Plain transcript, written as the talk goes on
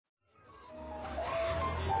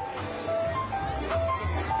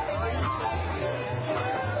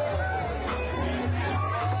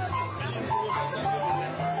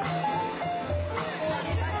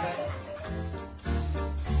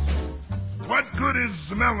What good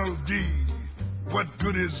is melody? What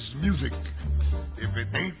good is music if it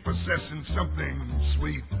ain't possessing something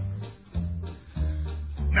sweet?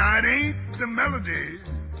 Now it ain't the melody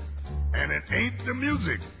and it ain't the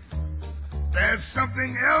music. There's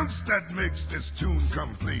something else that makes this tune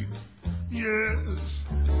complete. Yes,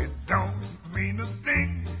 it don't mean a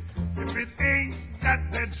thing if it ain't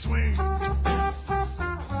got that swing.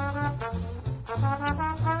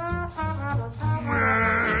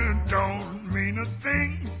 Well, it don't mean a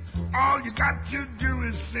thing. All you got to do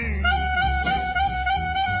is sing.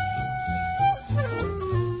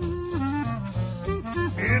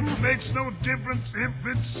 It makes no difference if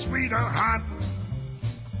it's sweet or hot.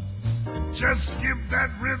 Just give that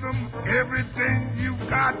rhythm everything you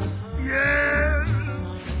got. Yes,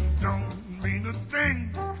 don't mean a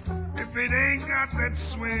thing if it ain't got that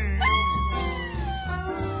swing.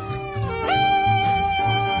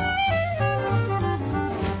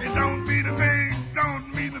 It don't mean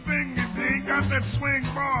a thing if it ain't got that swing,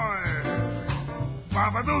 boy.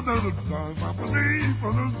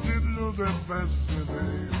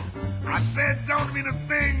 I said don't mean a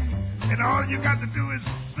thing, and all you got to do is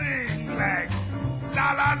sing like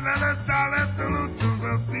la la la la la la.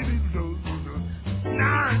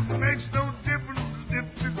 Now it makes no difference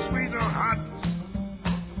if it's sweet or hot.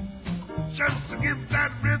 Just to give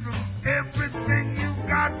that rhythm everything you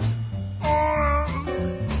got. Oh,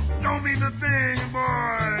 don't mean a thing,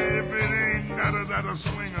 boy, if it ain't got a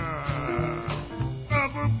swinger.